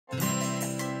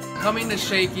Coming to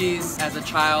Shakey's as a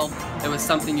child, it was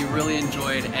something you really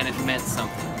enjoyed and it meant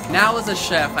something. Now as a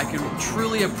chef, I can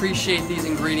truly appreciate these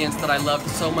ingredients that I loved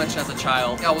so much as a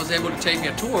child. I was able to take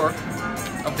a tour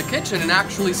of the kitchen and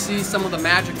actually see some of the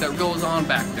magic that goes on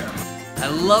back there. I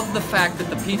love the fact that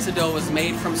the pizza dough is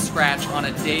made from scratch on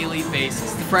a daily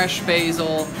basis. Fresh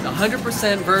basil,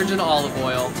 100% virgin olive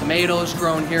oil, tomatoes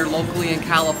grown here locally in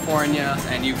California,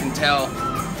 and you can tell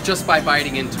just by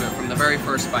biting into it from the very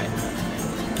first bite.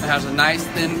 It has a nice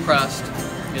thin crust,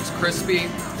 it's crispy.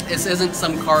 This isn't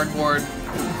some cardboard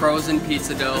frozen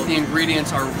pizza dough. The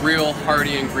ingredients are real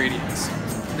hearty ingredients.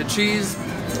 The cheese,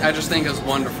 I just think is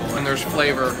wonderful, and there's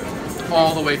flavor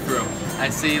all the way through. I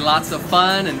see lots of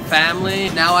fun and family.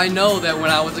 Now I know that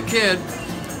when I was a kid,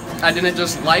 I didn't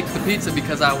just like the pizza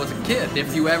because I was a kid.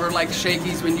 If you ever liked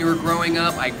Shakey's when you were growing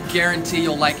up, I guarantee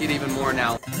you'll like it even more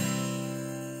now.